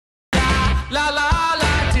la la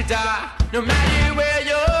la to die. No matter where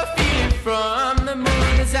you're feeling from, the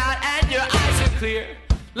moon is out and your eyes are clear.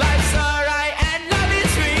 Life's alright and love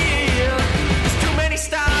is real. There's too many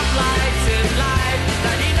stoplights in life,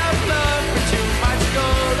 not enough love for too much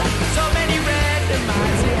gold. So many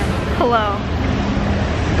randomized. Hello.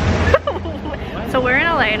 So we're in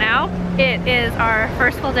LA now. It is our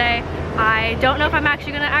first full day. I don't know if I'm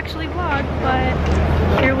actually gonna vlog, but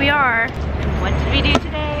here we are. What did we do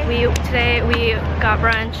today? Today we got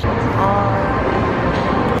brunch.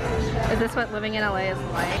 Is this what living in LA is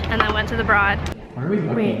like? And then went to the Broad. Why are we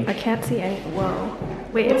looking? Wait, I can't see any. Whoa.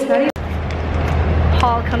 Wait, it's not even.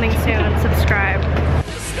 Haul coming soon. Subscribe.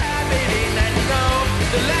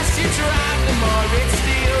 The less you drive, the more it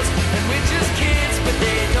steals. And we're just kids, but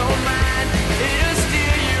they don't mind. It'll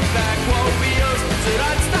steal you back what wheels. So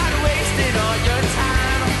don't start wasting all your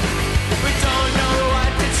time. We don't know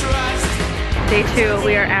what to trust. Day 2,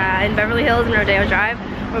 we are in Beverly Hills and Rodeo Drive,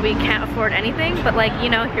 where we can't afford anything, but like, you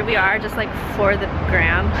know, here we are just like for the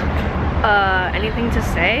gram. Anything to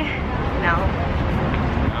say? No.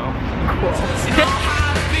 No. Cool. You know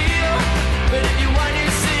how to feel, but if you want to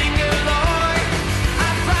sing along,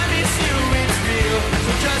 I promise you it's real.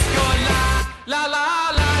 So just go la la la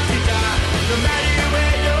la to die. No matter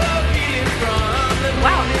where you're feeling from, the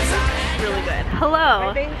Wow, moon is out. really good.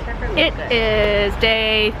 Hello. It is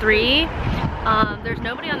day 3. There's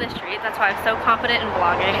nobody on this street. That's why I'm so confident in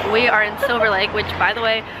vlogging. We are in Silver Lake, which, by the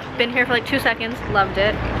way, been here for like 2 seconds. Loved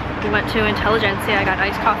it. We went to Intelligentsia. I got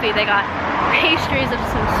iced coffee. They got pastries of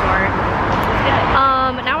some sort.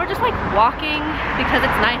 Now we're just like walking because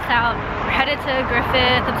it's nice out. We're headed to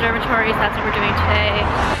Griffith Observatory. So that's what we're doing today.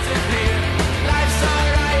 Life's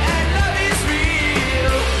alright and love is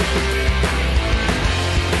real.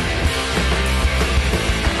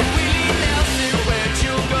 Willie Nelson, where'd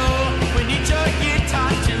you go? We need your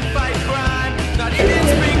guitar to fight crime. Not even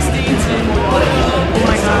Springsteen's in water. Oh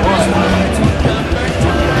my God.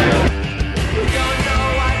 We don't know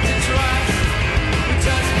what to trust. We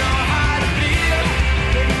just know how to feel.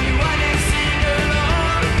 If you wanna sing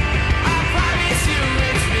along, I promise you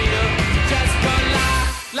it's real. Just go la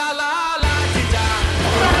la la la to die.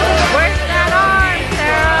 Where's that arm,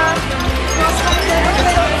 Sarah?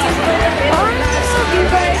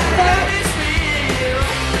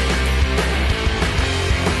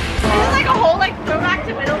 This is like a whole like throwback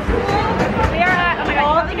to middle school. We are at, oh my God,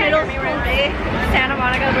 you probably can't hear me. We're in Santa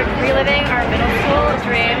Monica. We're reliving our middle school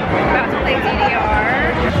dream. We're about to play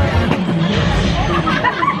DDR.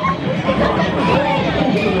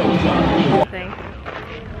 Thing.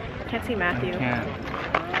 Can't see Matthew. Can't.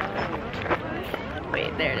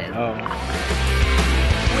 Wait, there it is. Oh.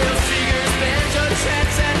 We'll see you spend your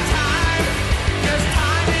chance and time, 'cause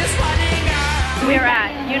time is running out. We are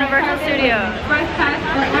at Universal Studios.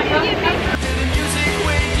 Did the music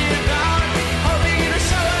wake you down? Hoping to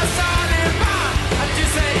show us all about. I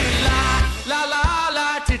just say la la la la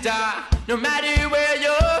to die. No matter where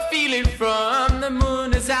you're feeling from, the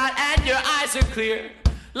moon is out and your eyes are clear.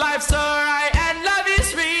 Life's alright and love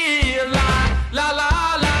is real. La la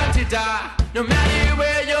la la to die. No matter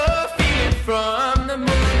where you're feeling from, the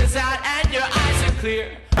moon is out and your eyes are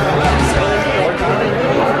clear.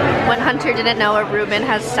 When Hunter didn't know a Reuben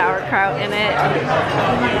has sauerkraut in it.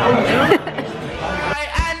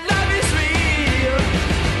 And love is real.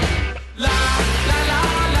 La la la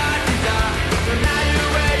la to die. No matter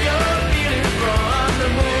where you're feeling from, the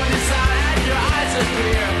moon is out and your eyes are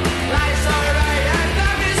clear. Life's alright and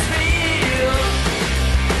love is real.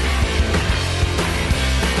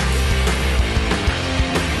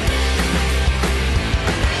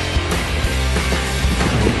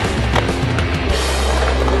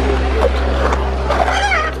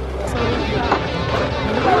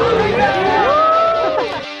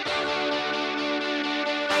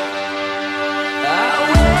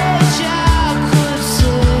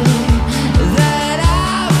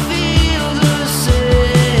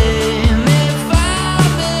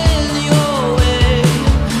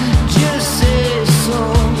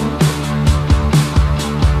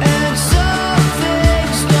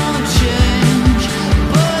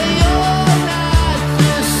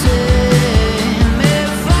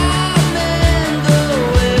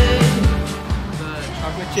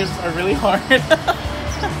 Chips are really hard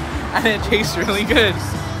and it tastes really good.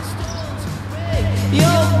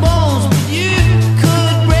 Your bones, but you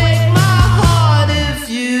could break my heart if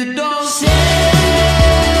you don't say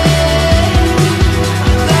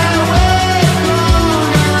that we're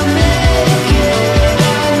gonna make it.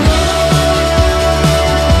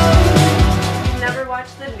 Never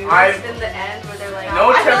watched the news in the end where they're like,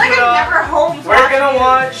 No, I feel like I'm never home. We're gonna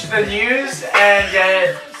watch the news and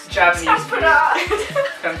get Japanese Tempura.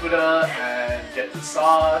 tempura and get the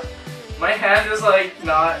sauce. My hand is like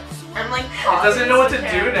not. I'm like. It doesn't know what to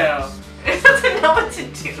do now. It doesn't know what to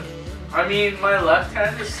do. I mean, my left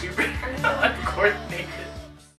hand is super uncoordinated.